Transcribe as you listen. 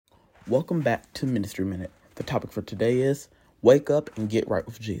Welcome back to Ministry Minute. The topic for today is Wake Up and Get Right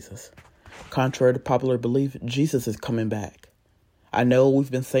with Jesus. Contrary to popular belief, Jesus is coming back. I know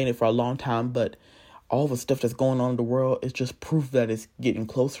we've been saying it for a long time, but all the stuff that's going on in the world is just proof that it's getting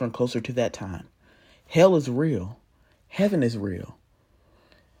closer and closer to that time. Hell is real. Heaven is real.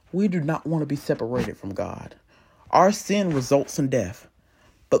 We do not want to be separated from God. Our sin results in death.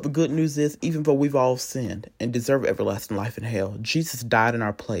 But the good news is, even though we've all sinned and deserve everlasting life in hell, Jesus died in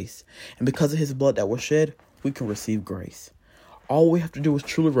our place. And because of his blood that was shed, we can receive grace. All we have to do is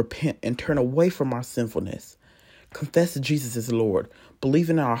truly repent and turn away from our sinfulness. Confess that Jesus is Lord. Believe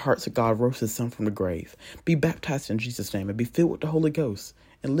in our hearts that God rose his son from the grave. Be baptized in Jesus' name and be filled with the Holy Ghost.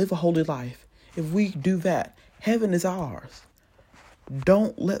 And live a holy life. If we do that, heaven is ours.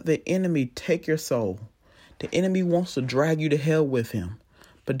 Don't let the enemy take your soul. The enemy wants to drag you to hell with him.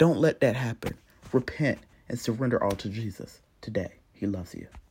 But don't let that happen. Repent and surrender all to Jesus today. He loves you.